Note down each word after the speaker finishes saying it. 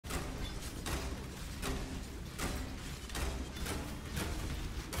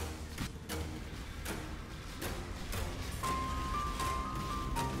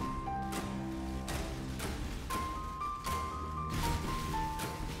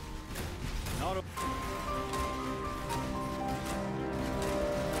auto.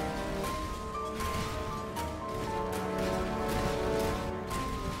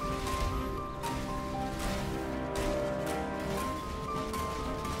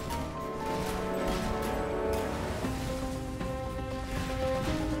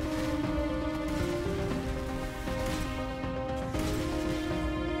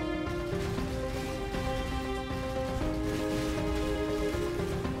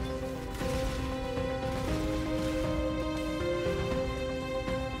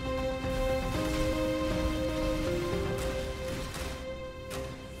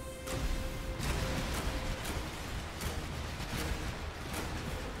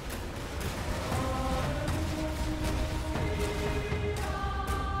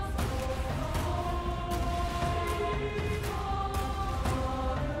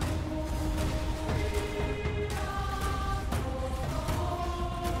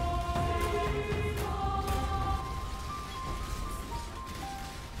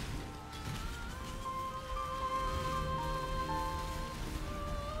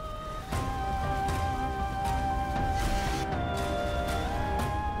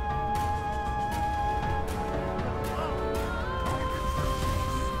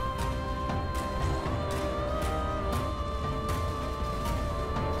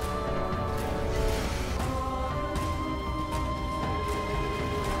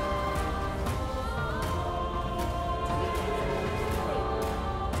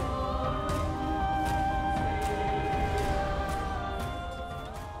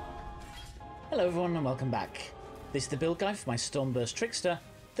 Hello everyone and welcome back. This is the build guide for my Stormburst Trickster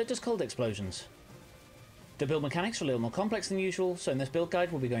that does cold explosions. The build mechanics are a little more complex than usual, so in this build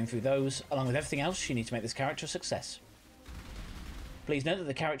guide we'll be going through those, along with everything else you need to make this character a success. Please note that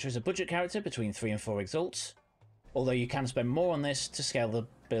the character is a budget character between 3 and 4 exalts, although you can spend more on this to scale the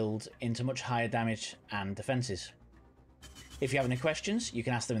build into much higher damage and defences. If you have any questions, you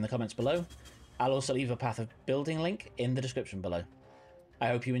can ask them in the comments below. I'll also leave a path of building link in the description below. I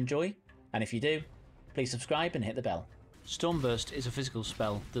hope you enjoy, and if you do, please subscribe and hit the bell. Stormburst is a physical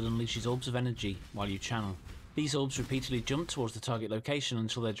spell that unleashes orbs of energy while you channel. These orbs repeatedly jump towards the target location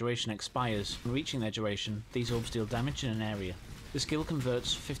until their duration expires, and reaching their duration, these orbs deal damage in an area. The skill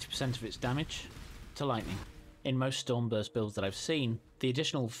converts 50% of its damage to lightning. In most Stormburst builds that I've seen, the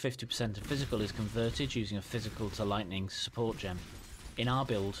additional 50% of physical is converted using a physical to lightning support gem. In our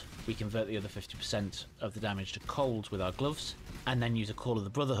build, we convert the other 50% of the damage to cold with our gloves, and then use a Call of the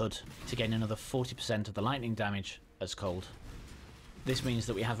Brotherhood to gain another 40% of the lightning damage as cold. This means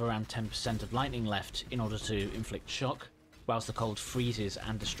that we have around 10% of lightning left in order to inflict shock, whilst the cold freezes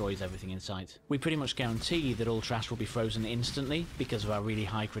and destroys everything in sight. We pretty much guarantee that all trash will be frozen instantly because of our really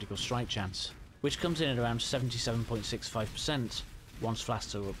high critical strike chance, which comes in at around 77.65% once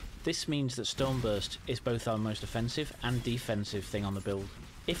flasks are up. This means that Stormburst is both our most offensive and defensive thing on the build.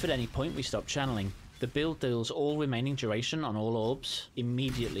 If at any point we stop channeling, the build deals all remaining duration on all orbs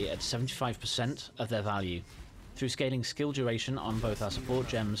immediately at 75% of their value. Through scaling skill duration on both our support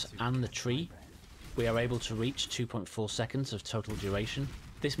gems and the tree, we are able to reach 2.4 seconds of total duration.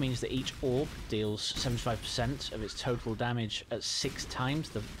 This means that each orb deals 75% of its total damage at 6 times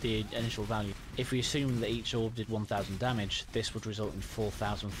the initial value. If we assume that each orb did 1000 damage, this would result in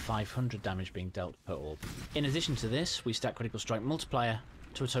 4500 damage being dealt per orb. In addition to this, we stack critical strike multiplier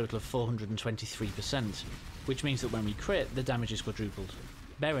to a total of 423%, which means that when we crit, the damage is quadrupled.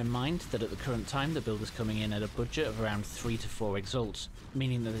 Bear in mind that at the current time the build is coming in at a budget of around 3 to 4 exalts,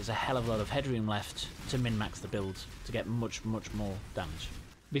 meaning that there's a hell of a lot of headroom left to min-max the build to get much more damage.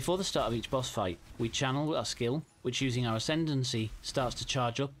 Before the start of each boss fight, we channel our skill, which using our Ascendancy starts to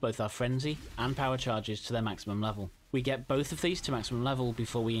charge up both our Frenzy and Power charges to their maximum level. We get both of these to maximum level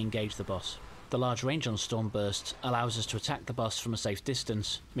before we engage the boss. The large range on Stormburst allows us to attack the boss from a safe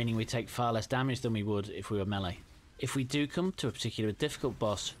distance, meaning we take far less damage than we would if we were melee. If we do come to a particularly difficult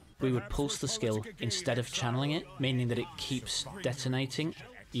boss, we would pulse the skill instead of channeling it, meaning that it keeps detonating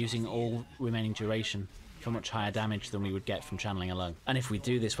using all remaining duration for much higher damage than we would get from channeling alone. And if we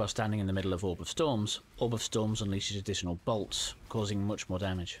do this while standing in the middle of Orb of Storms unleashes additional bolts, causing much more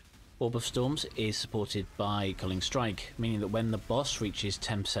damage. Orb of Storms is supported by Culling Strike, meaning that when the boss reaches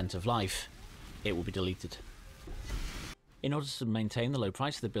 10% of life, it will be deleted. In order to maintain the low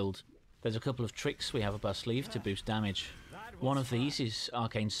price of the build, there's a couple of tricks we have up our sleeve to boost damage. One of these is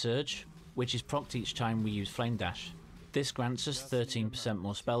Arcane Surge, which is procced each time we use Flame Dash. This grants us 13%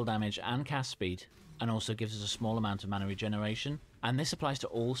 more spell damage and cast speed, and also gives us a small amount of mana regeneration, and this applies to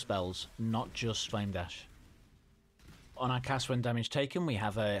all spells, not just Flame Dash. On our cast when damage taken, we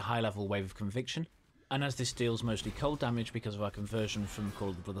have a high level Wave of Conviction, And as this deals mostly cold damage because of our conversion from Call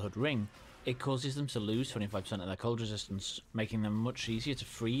of the Brotherhood ring, it causes them to lose 25% of their cold resistance, making them much easier to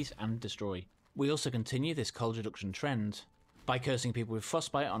freeze and destroy. We also continue this cold reduction trend by cursing people with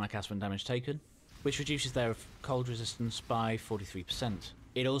frostbite on our cast when damage taken, which reduces their cold resistance by 43%.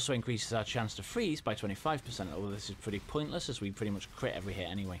 It also increases our chance to freeze by 25%, although this is pretty pointless as we pretty much crit every hit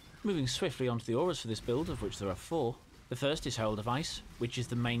anyway. Moving swiftly onto the auras for this build, of which there are 4. The first is Herald of Ice, which is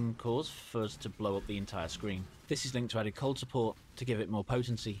the main cause for us to blow up the entire screen. This is linked to added cold support to give it more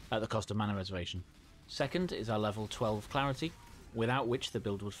potency at the cost of mana reservation. Second is our level 12 Clarity, without which the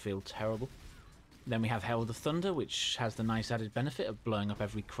build would feel terrible. Then we have Herald of Thunder, which has the nice added benefit of blowing up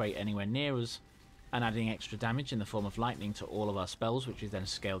every crate anywhere near us, and adding extra damage in the form of lightning to all of our spells, which is then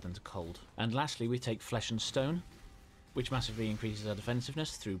scaled into cold. And lastly, we take Flesh and Stone, which massively increases our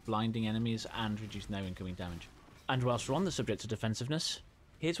defensiveness through blinding enemies and reducing their incoming damage. And whilst we're on the subject of defensiveness,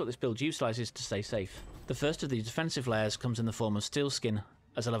 here's what this build utilises to stay safe. The first of the defensive layers comes in the form of Steel Skin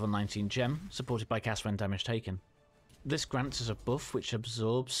as a level 19 gem, supported by cast when damage taken. This grants us a buff which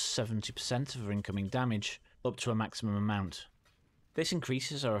absorbs 70% of our incoming damage, up to a maximum amount. This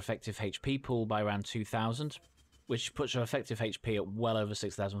increases our effective HP pool by around 2,000, which puts our effective HP at well over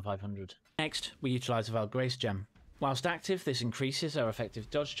 6,500. Next, we utilise a Valgrace gem. Whilst active, this increases our effective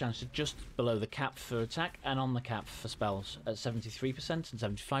dodge chance to just below the cap for attack and on the cap for spells, at 73%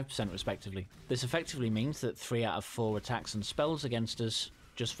 and 75% respectively. This effectively means that 3 out of 4 attacks and spells against us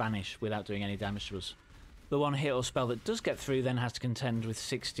just vanish without doing any damage to us. The one hit or spell that does get through then has to contend with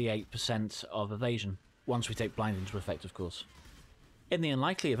 68% of evasion, once we take blind into effect of course. In the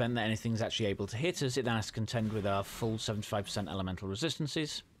unlikely event that anything's actually able to hit us, it then has to contend with our full 75% elemental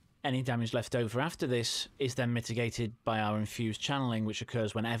resistances. Any damage left over after this is then mitigated by our infused channeling, which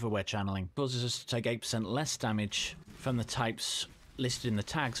occurs whenever we're channeling. It causes us to take 8% less damage from the types listed in the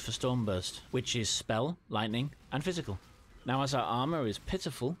tags for Stormburst, which is Spell, Lightning, and Physical. Now as our armour is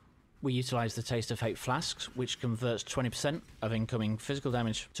pitiful, we utilise the Taste of Hate flasks, which converts 20% of incoming physical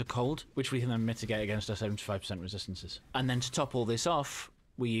damage to cold, which we can then mitigate against our 75% resistances. And then to top all this off,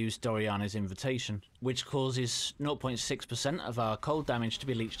 we use Doriana's Invitation, which causes 0.6% of our cold damage to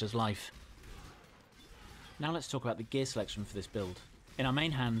be leached as life. Now let's talk about the gear selection for this build. In our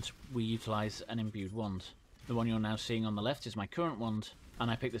main hand, we utilise an imbued wand. The one you're now seeing on the left is my current wand, and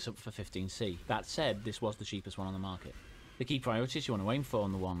I picked this up for 15C. That said, this was the cheapest one on the market. The key priorities you want to aim for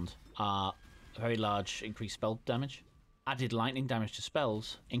on the wand are a very large increased spell damage, added lightning damage to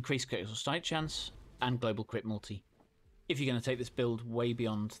spells, increased critical strike chance, and global crit multi. If you're going to take this build way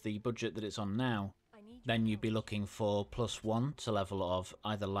beyond the budget that it's on now, then you'd be looking for +1 to level of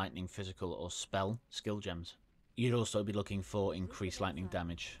either lightning, physical, or spell skill gems. You'd also be looking for increased lightning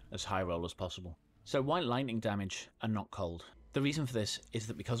damage, as high roll as possible. So why lightning damage and not cold? The reason for this is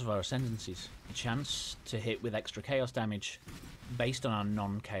that because of our ascendancies, the chance to hit with extra chaos damage based on our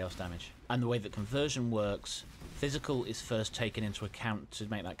non-chaos damage. And the way that conversion works, physical is first taken into account to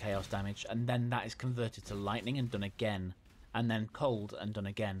make that chaos damage, and then that is converted to lightning and done again, and then cold and done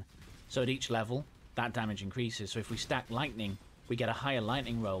again. So at each level, that damage increases. So if we stack lightning, we get a higher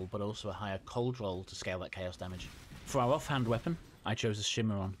lightning roll, but also a higher cold roll to scale that chaos damage. For our offhand weapon, I chose a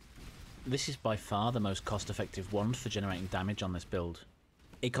Shimmeron. This is by far the most cost-effective wand for generating damage on this build.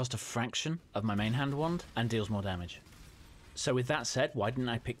 It cost a fraction of my main hand wand and deals more damage. So with that said, why didn't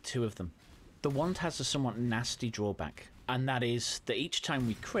I pick 2 of them? The wand has a somewhat nasty drawback, and that is that each time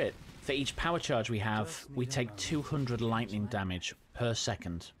we crit, for each power charge we have, we take 200 lightning damage per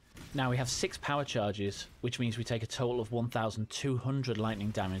second. Now we have 6 power charges, which means we take a total of 1,200 lightning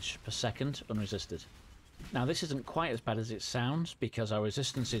damage per second unresisted. Now this isn't quite as bad as it sounds, because our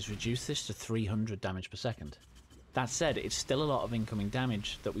resistances reduce this to 300 damage per second. That said, it's still a lot of incoming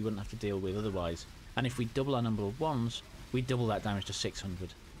damage that we wouldn't have to deal with otherwise, and if we double our number of wands, we double that damage to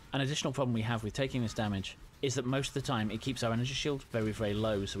 600. An additional problem we have with taking this damage is that most of the time it keeps our energy shield very, very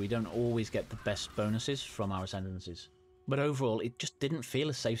low, so we don't always get the best bonuses from our ascendancies. But overall, it just didn't feel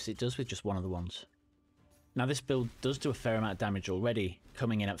as safe as it does with just one of the wands. Now this build does do a fair amount of damage already,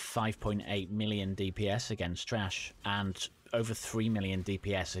 coming in at 5.8 million DPS against Trash, and over 3 million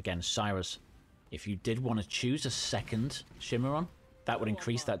DPS against Cyrus. If you did want to choose a second Shimmeron, that would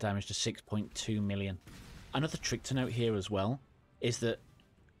increase that damage to 6.2 million. Another trick to note here as well, is that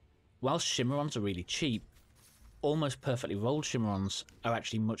whilst Shimmerons are really cheap, almost perfectly rolled Shimmerons are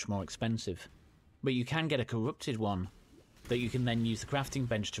actually much more expensive. But you can get a corrupted one that you can then use the crafting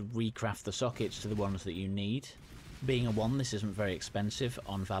bench to recraft the sockets to the ones that you need. Being a 1, this isn't very expensive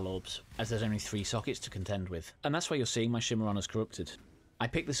on Val Orbs, as there's only 3 sockets to contend with. And that's why you're seeing my Shimmeron as corrupted. I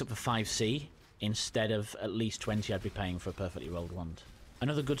picked this up for 5C, instead of at least 20 I'd be paying for a perfectly rolled wand.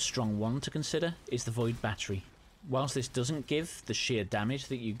 Another good strong one to consider is the Void Battery. Whilst this doesn't give the sheer damage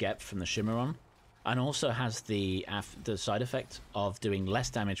that you get from the Shimmeron, and also has the side effect of doing less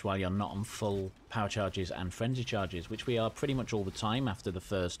damage while you're not on full power charges and frenzy charges, which we are pretty much all the time after the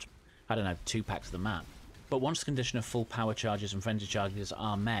first, I don't know, 2 packs of the map. But once the condition of full power charges and frenzy charges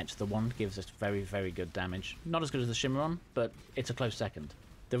are met, the wand gives us very, very good damage. Not as good as the Shimmeron, but it's a close second.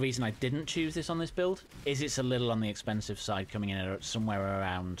 The reason I didn't choose this on this build is it's a little on the expensive side, coming in at somewhere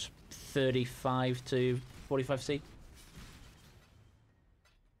around 35 to 45C.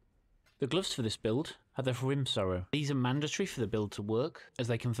 The gloves for this build are the Rim Sorrow. These are mandatory for the build to work, as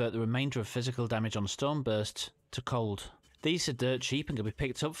they convert the remainder of physical damage on Storm Burst to cold. These are dirt cheap and can be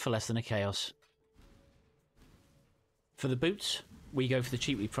picked up for less than a Chaos. For the boots, we go for the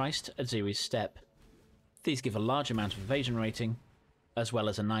cheaply priced Aziri's Step. These give a large amount of evasion rating, as well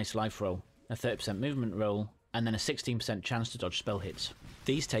as a nice life roll, a 30% movement roll, and then a 16% chance to dodge spell hits.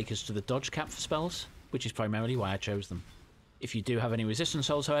 These take us to the dodge cap for spells, which is primarily why I chose them. If you do have any resistance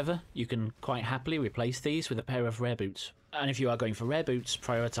rolls, however, you can quite happily replace these with a pair of rare boots. And if you are going for rare boots,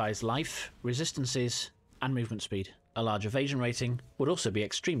 prioritise life, resistances, and movement speed. A large evasion rating would also be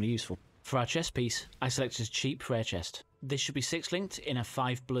extremely useful. For our chest piece, I selected cheap rare chest. This should be 6-linked in a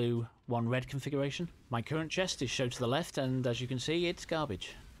 5 blue, 1 red configuration. My current chest is shown to the left, and as you can see, it's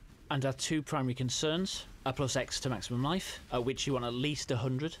garbage. And our 2 primary concerns are +X to maximum life, at which you want at least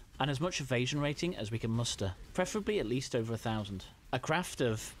 100, and as much evasion rating as we can muster, preferably at least over 1000. A craft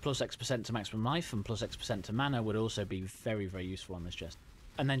of +X% to maximum life and +X% to mana would also be very, very useful on this chest.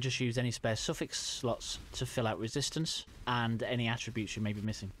 And then just use any spare suffix slots to fill out resistance and any attributes you may be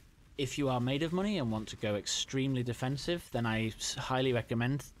missing. If you are made of money and want to go extremely defensive, then I highly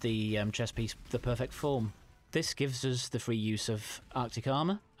recommend the chest piece, the Perfect Form. This gives us the free use of Arctic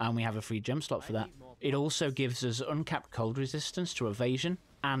Armor, and we have a free gem slot for that. It also gives us uncapped cold resistance to evasion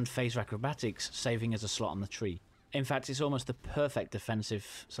and phase acrobatics, saving us a slot on the tree. In fact, it's almost the perfect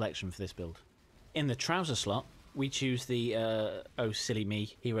defensive selection for this build. In the trouser slot, we choose the, oh silly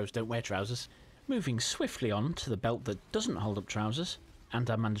me, heroes don't wear trousers. Moving swiftly on to the belt that doesn't hold up trousers, and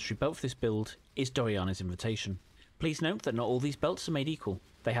our mandatory belt for this build is Doriana's Invitation. Please note that not all these belts are made equal.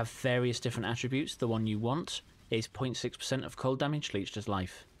 They have various different attributes. The one you want is 0.6% of cold damage leached as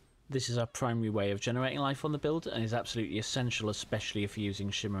life. This is our primary way of generating life on the build and is absolutely essential, especially if you're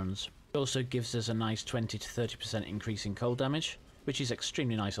using Shimmerons. It also gives us a nice 20 to 30% increase in cold damage, which is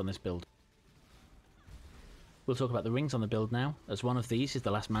extremely nice on this build. We'll talk about the rings on the build now, as one of these is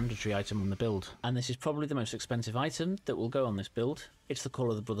the last mandatory item on the build, and this is probably the most expensive item that will go on this build. It's the Call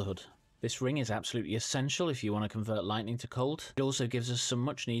of the Brotherhood. This ring is absolutely essential if you want to convert lightning to cold. It also gives us some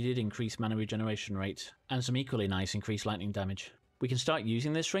much needed increased mana regeneration rate, and some equally nice increased lightning damage. We can start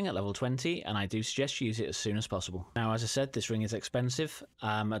using this ring at level 20, and I do suggest you use it as soon as possible. Now, as I said, this ring is expensive.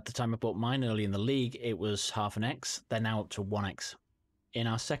 At the time I bought mine early in the league, it was half an X. They're now up to 1X. In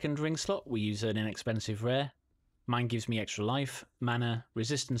our second ring slot, we use an inexpensive rare. Mine gives me extra life, mana,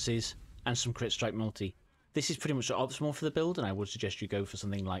 resistances, and some crit strike multi. This is pretty much optimal for the build, and I would suggest you go for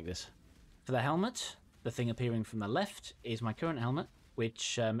something like this. For the helmet, the thing appearing from the left is my current helmet,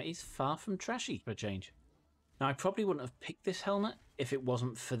 which is far from trashy for a change. Now, I probably wouldn't have picked this helmet if it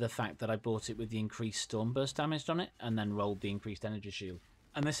wasn't for the fact that I bought it with the increased storm burst damage on it and then rolled the increased energy shield.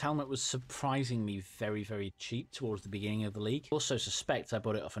 And this helmet was surprisingly very, very cheap towards the beginning of the league. Also suspect I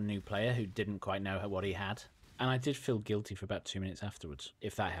bought it off a new player who didn't quite know what he had. And I did feel guilty for about 2 minutes afterwards,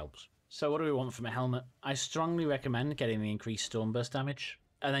 if that helps. So what do we want from a helmet? I strongly recommend getting the increased storm burst damage,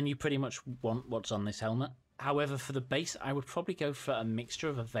 and then you pretty much want what's on this helmet. However, for the base, I would probably go for a mixture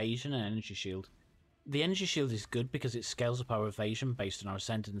of evasion and energy shield. The energy shield is good because it scales up our evasion based on our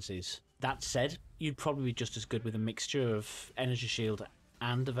ascendancies. That said, you'd probably be just as good with a mixture of energy shield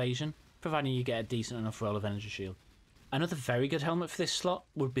and evasion, providing you get a decent enough roll of energy shield. Another very good helmet for this slot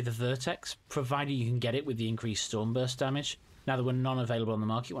would be the Vertex, provided you can get it with the increased storm burst damage. Now, there were none available on the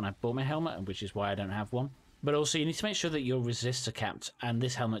market when I bought my helmet, which is why I don't have one. But also, you need to make sure that your resists are capped, and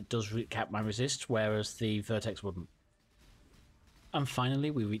this helmet does cap my resist, whereas the Vertex wouldn't. And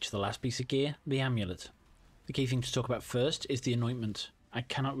finally, we reach the last piece of gear, the Amulet. The key thing to talk about first is the Anointment. I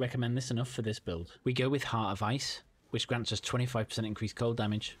cannot recommend this enough for this build. We go with Heart of Ice, which grants us 25% increased cold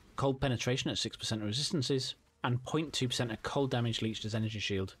damage, cold penetration at 6% resistances, and 0.2% of cold damage leached as energy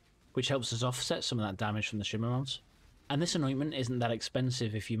shield, which helps us offset some of that damage from the Shimmerons. And this anointment isn't that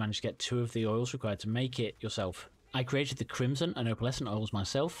expensive if you manage to get 2 of the oils required to make it yourself. I created the Crimson and Opalescent oils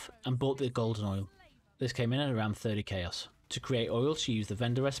myself, and bought the Golden oil. This came in at around 30 chaos. To create oils, you use the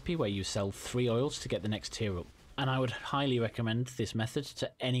vendor recipe where you sell 3 oils to get the next tier up. And I would highly recommend this method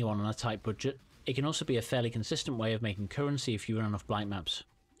to anyone on a tight budget. It can also be a fairly consistent way of making currency if you run enough blight maps.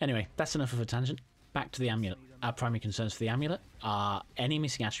 Anyway, that's enough of a tangent. Back to the amulet. Our primary concerns for the amulet are any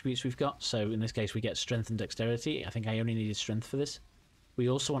missing attributes we've got. So in this case we get strength and dexterity. I think I only needed strength for this. We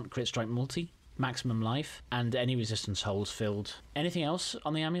also want crit strike multi, maximum life, and any resistance holes filled. Anything else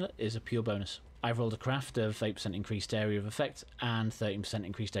on the amulet is a pure bonus. I've rolled a craft of 8% increased area of effect and 13%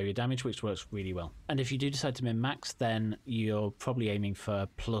 increased area damage, which works really well. And if you do decide to min-max, then you're probably aiming for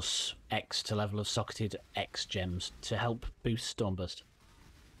plus X to level of socketed X gems to help boost Stormburst.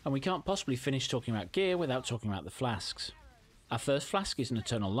 And we can't possibly finish talking about gear without talking about the flasks. Our first flask is an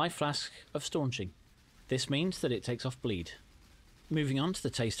Eternal Life Flask of Staunching. This means that it takes off bleed. Moving on to the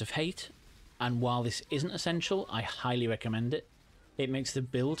Taste of Hate, and while this isn't essential, I highly recommend it. It makes the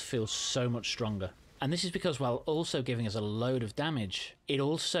build feel so much stronger. And this is because while also giving us a load of damage, it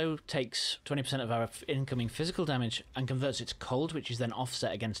also takes 20% of our incoming physical damage and converts it to cold, which is then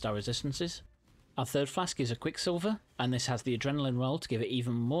offset against our resistances. Our third flask is a Quicksilver, and this has the Adrenaline roll to give it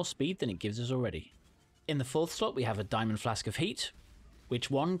even more speed than it gives us already. In the fourth slot we have a Diamond Flask of Heat,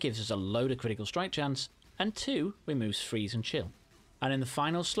 which 1 gives us a load of critical strike chance, and 2 removes freeze and chill. And in the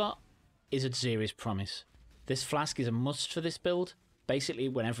final slot is a Xeri's Promise. This flask is a must for this build. Basically,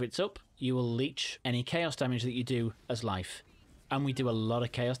 whenever it's up, you will leech any chaos damage that you do as life. And we do a lot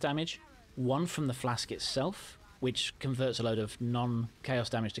of chaos damage. 1 from the flask itself, which converts a load of non-chaos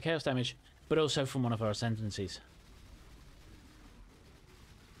damage to chaos damage, but also from one of our ascendancies.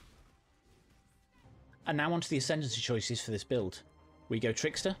 And now onto the ascendancy choices for this build. We go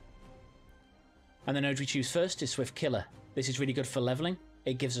Trickster. And the node we choose first is Swift Killer. This is really good for leveling.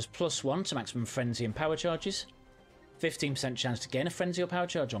 It gives us +1 to maximum frenzy and power charges, 15% chance to gain a frenzy or power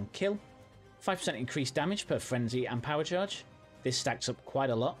charge on kill, 5% increased damage per frenzy and power charge. This stacks up quite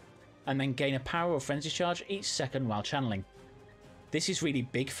a lot. And then gain a power or frenzy charge each second while channeling. This is really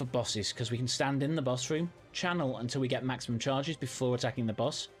big for bosses because we can stand in the boss room, channel until we get maximum charges before attacking the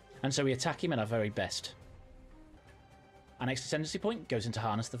boss, and so we attack him at our very best. Our next ascendancy point goes into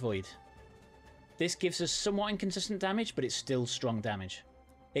Harness the Void. This gives us somewhat inconsistent damage, but it's still strong damage.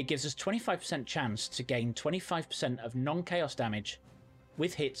 It gives us 25% chance to gain 25% of non-chaos damage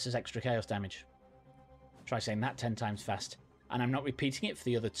with hits as extra chaos damage. Try saying that 10 times fast. And I'm not repeating it for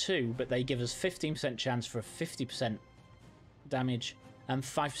the other 2, but they give us 15% chance for 50% damage and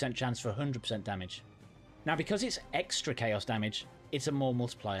 5% chance for 100% damage. Now because it's extra chaos damage, it's a more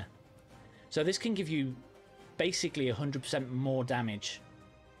multiplier. So this can give you basically 100% more damage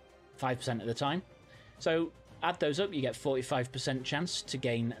 5% of the time. So add those up, you get 45% chance to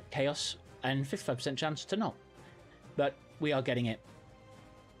gain chaos and 55% chance to not. But we are getting it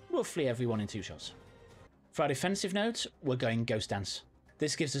roughly every 1 in 2 shots. For our defensive nodes, we're going Ghost Dance.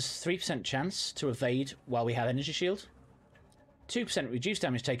 This gives us 3% chance to evade while we have Energy Shield, 2% reduced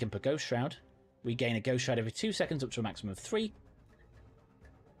damage taken per Ghost Shroud. We gain a Ghost Shroud every 2 seconds up to a maximum of 3.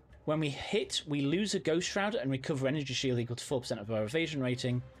 When we hit, we lose a Ghost Shroud and recover Energy Shield equal to 4% of our evasion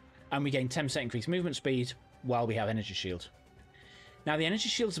rating, and we gain 10% increased movement speed while we have Energy Shield. Now the Energy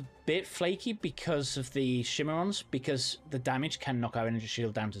Shield's a bit flaky because of the Shimmerons, because the damage can knock our Energy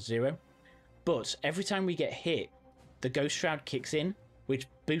Shield down to 0. But every time we get hit, the Ghost Shroud kicks in, which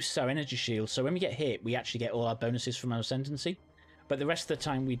boosts our Energy Shield, so when we get hit, we actually get all our bonuses from our Ascendancy, but the rest of the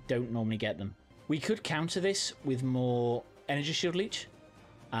time we don't normally get them. We could counter this with more Energy Shield Leech.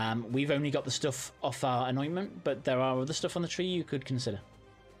 We've only got the stuff off our Anointment, but there are other stuff on the tree you could consider.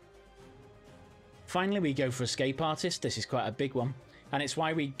 Finally, we go for Escape Artist. This is quite a big one, and it's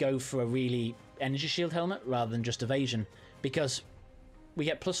why we go for a really Energy Shield helmet rather than just Evasion, because we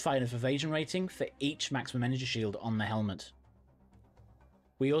get +5 of evasion rating for each maximum energy shield on the helmet.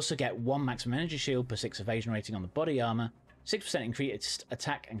 We also get 1 maximum energy shield per 6 evasion rating on the body armor, 6% increased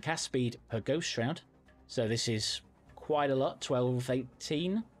attack and cast speed per Ghost Shroud. So this is quite a lot, 12,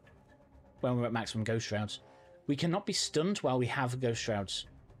 18 when we're at maximum Ghost Shrouds. We cannot be stunned while we have Ghost Shrouds.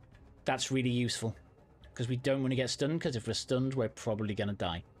 That's really useful, because we don't want to get stunned, because if we're stunned, we're probably going to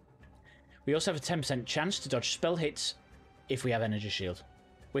die. We also have a 10% chance to dodge spell hits if we have Energy Shield,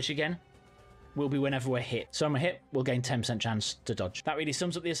 which again will be whenever we're hit. So when we're hit, we'll gain 10% chance to dodge. That really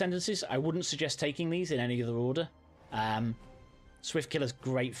sums up the Ascendancies. I wouldn't suggest taking these in any other order. Swift Killer's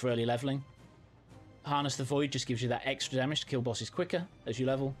great for early leveling. Harness the Void just gives you that extra damage to kill bosses quicker as you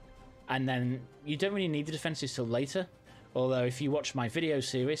level. And then you don't really need the defenses till later. Although if you watch my video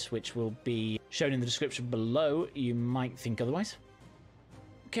series, which will be shown in the description below, you might think otherwise.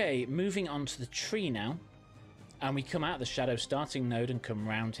 Okay, moving on to the tree now. And we come out of the Shadow starting node and come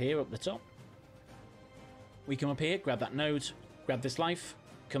round here up the top. We come up here, grab that node, grab this life,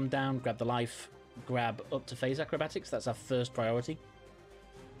 come down, grab the life, grab up to phase acrobatics. That's our first priority.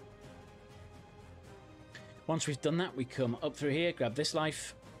 Once we've done that, we come up through here, grab this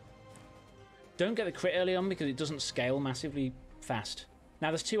life. Don't get the crit early on because it doesn't scale massively fast. Now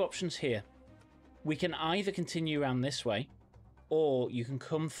there's two options here. We can either continue around this way, or you can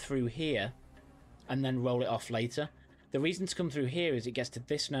come through here and then roll it off later. The reason to come through here is it gets to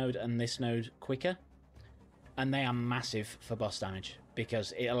this node and this node quicker, and they are massive for boss damage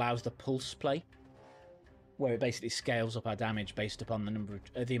because it allows the pulse play, where it basically scales up our damage based upon the number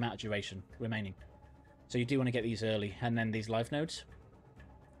of, the amount of duration remaining. So you do want to get these early, and then these life nodes.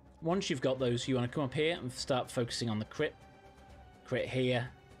 Once you've got those, you want to come up here and start focusing on the crit. Crit here,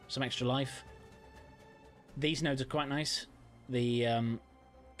 some extra life. These nodes are quite nice. The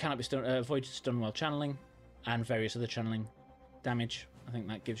cannot be avoid stun while channeling, and various other channeling damage. I think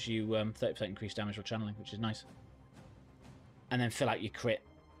that gives you 30% increased damage while channeling, which is nice. And then fill out your crit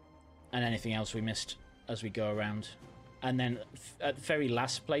and anything else we missed as we go around. And then at the very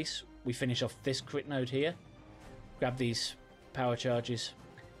last place, we finish off this crit node here. Grab these power charges,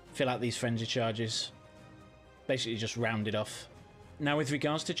 fill out these frenzy charges, basically just round it off. Now with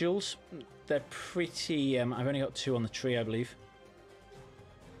regards to jewels, they're pretty... I've only got 2 on the tree, I believe.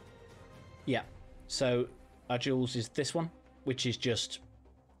 Yeah, so our jewels is this one, which is just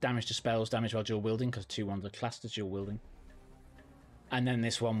damage to spells, damage while dual wielding, because 2-1s are classed as dual wielding. And then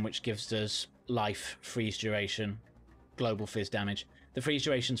this one, which gives us life, freeze duration, global fizz damage. The freeze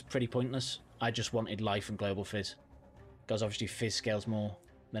duration's pretty pointless. I just wanted life and global fizz, because obviously fizz scales more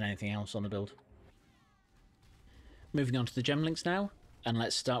than anything else on the build. Moving on to the gem links now, and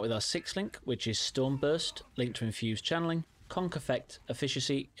let's start with our 6th link, which is Storm Burst, linked to Infused Channeling, Conk Effect,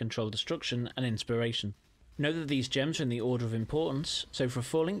 Efficiency, Control Destruction, and Inspiration. Note that these gems are in the order of importance, so for a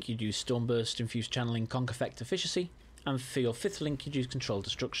 4th link you'd use Storm Burst, Infused Channeling, Conk Effect, Efficiency, and for your 5th link you'd use Control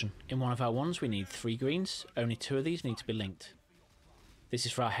Destruction. In one of our ones we need 3 greens, only 2 of these need to be linked. This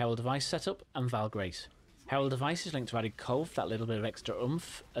is for our Herald of Ice setup and Val Grace. Herald of Ice is linked to added cold for that little bit of extra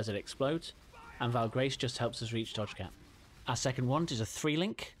oomph as it explodes, and Val Grace just helps us reach dodge cap. Our second one is a 3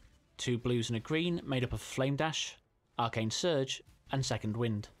 link, 2 blues and a green, made up of Flame Dash, Arcane Surge, and Second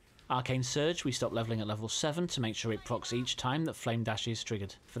Wind. Arcane Surge we stop levelling at level 7 to make sure it procs each time that Flame Dash is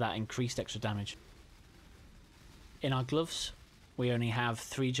triggered, for that increased extra damage. In our gloves, we only have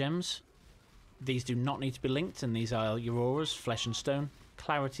 3 gems. These do not need to be linked, and these are Aurora's, Flesh and Stone,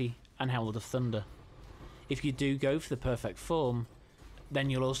 Clarity, and Herald of Thunder. If you do go for the perfect form,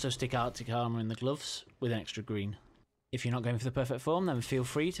 then you'll also stick Arctic Armour in the gloves with an extra green. If you're not going for the perfect form, then feel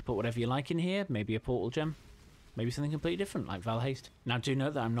free to put whatever you like in here, maybe a portal gem, maybe something completely different like Val Haste. Now do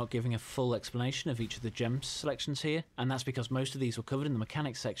note that I'm not giving a full explanation of each of the gem selections here, and that's because most of these were covered in the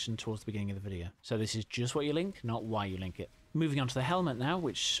mechanics section towards the beginning of the video. So this is just what you link, not why you link it. Moving on to the helmet now,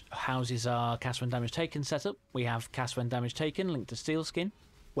 which houses our Cast When Damage Taken setup. We have Cast When Damage Taken linked to Steel Skin,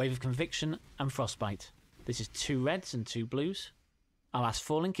 Wave of Conviction, and Frostbite. This is 2 reds and 2 blues. Our last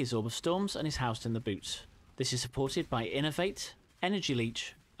 4 link is Orb of Storms and is housed in the boots. This is supported by Innovate, Energy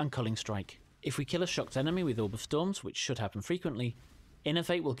Leech, and Culling Strike. If we kill a shocked enemy with Orb of Storms, which should happen frequently,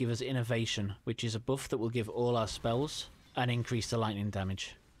 Innovate will give us Innovation, which is a buff that will give all our spells an increase to lightning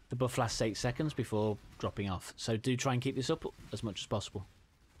damage. The buff lasts 8 seconds before dropping off, so do try and keep this up as much as possible.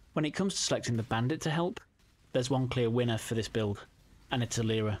 When it comes to selecting the bandit to help, there's one clear winner for this build, and it's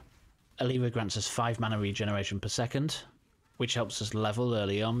Alira. Alira grants us 5 mana regeneration per second, which helps us level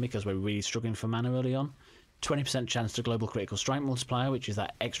early on because we're really struggling for mana early on. 20% chance to global critical strike multiplier, which is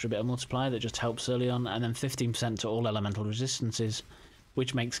that extra bit of multiplier that just helps early on, and then 15% to all elemental resistances,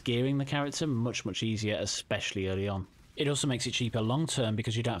 which makes gearing the character much easier, especially early on. It also makes it cheaper long term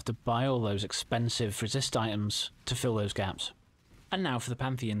because you don't have to buy all those expensive resist items to fill those gaps. And now for the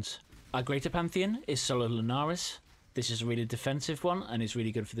Pantheons. Our Greater Pantheon is Solar Lunaris. This is a really defensive one and is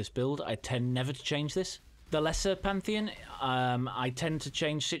really good for this build. I tend never to change this. The Lesser Pantheon, I tend to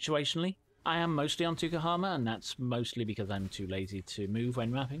change situationally. I am mostly on Tukahama, and that's mostly because I'm too lazy to move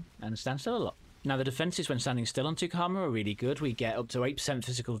when mapping and stand still a lot. Now the defences when standing still on Tukahama are really good. We get up to 8%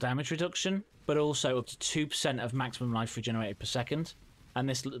 physical damage reduction, but also up to 2% of maximum life regenerated per second. And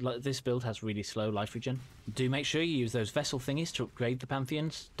this build has really slow life regen. Do make sure you use those vessel thingies to upgrade the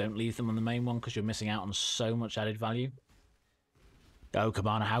Pantheons. Don't leave them on the main one because you're missing out on so much added value. Oh,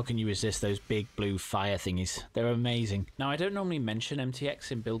 Cabana, how can you resist those big blue fire thingies? They're amazing. Now I don't normally mention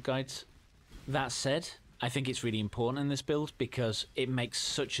MTX in build guides. That said, I think it's really important in this build because it makes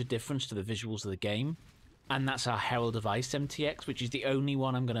such a difference to the visuals of the game. And that's our Herald of Ice MTX, which is the only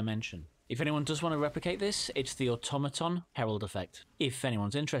one I'm going to mention. If anyone does want to replicate this, it's the Automaton Herald effect. If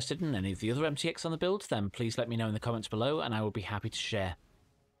anyone's interested in any of the other MTX on the build, then please let me know in the comments below and I will be happy to share.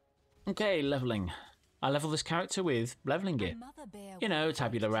 Okay, leveling. I level this character with leveling gear. You know,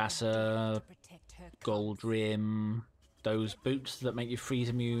 tabula rasa, gold rim, those boots that make you freeze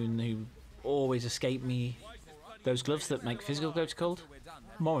immune who always escape me, those gloves that make physical go to cold.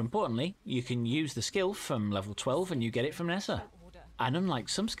 More importantly, you can use the skill from level 12 and you get it from Nessa. And unlike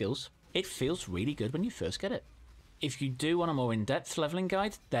some skills, it feels really good when you first get it. If you do want a more in-depth leveling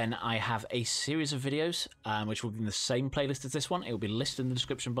guide, then I have a series of videos, which will be in the same playlist as this one. It will be listed in the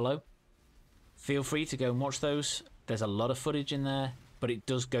description below. Feel free to go and watch those. There's a lot of footage in there, but it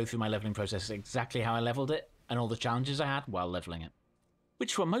does go through my leveling process exactly how I leveled it and all the challenges I had while leveling it,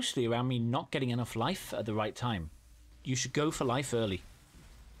 which were mostly around me not getting enough life at the right time. You should go for life early.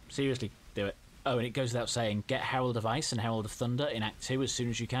 Seriously, do it. Oh, and it goes without saying, get Herald of Ice and Herald of Thunder in Act 2 as soon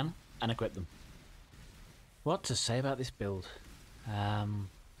as you can, and equip them. What to say about this build?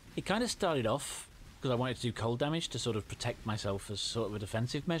 It kind of started off because I wanted to do cold damage to sort of protect myself as sort of a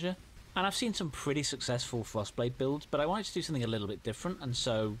defensive measure. And I've seen some pretty successful Frostblade builds, but I wanted to do something a little bit different, and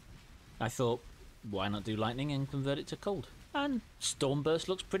so I thought, why not do lightning and convert it to cold? And Stormburst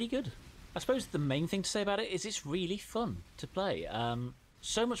looks pretty good. I suppose the main thing to say about it is it's really fun to play.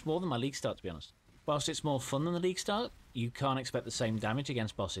 So much more than my League Start, to be honest. Whilst it's more fun than the League Start, you can't expect the same damage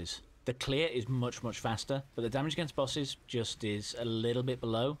against bosses. The clear is much, much faster, but the damage against bosses just is a little bit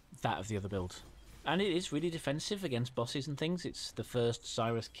below that of the other build. And it is really defensive against bosses and things. It's the first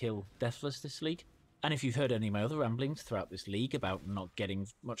Cyrus kill Deathless this league. And if you've heard any of my other ramblings throughout this league about not getting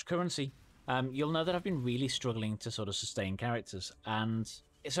much currency, you'll know that I've been really struggling to sort of sustain characters. And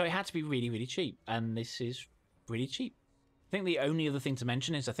so it had to be really, really cheap. And this is really cheap. I think the only other thing to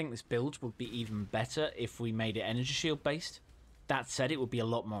mention is I think this build would be even better if we made it energy shield based. That said, it would be a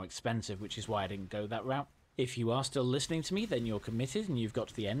lot more expensive, which is why I didn't go that route. If you are still listening to me, then you're committed and you've got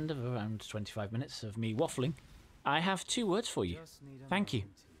to the end of around 25 minutes of me waffling. I have 2 words for you. Thank you.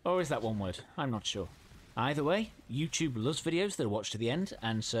 Or is that 1 word? I'm not sure. Either way, YouTube loves videos that are watched to the end,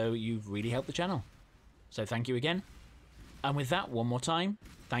 and so you've really helped the channel. So thank you again. And with that, one more time,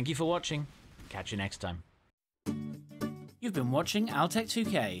 thank you for watching. Catch you next time. You've been watching Altec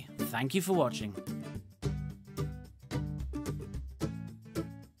 2K. Thank you for watching.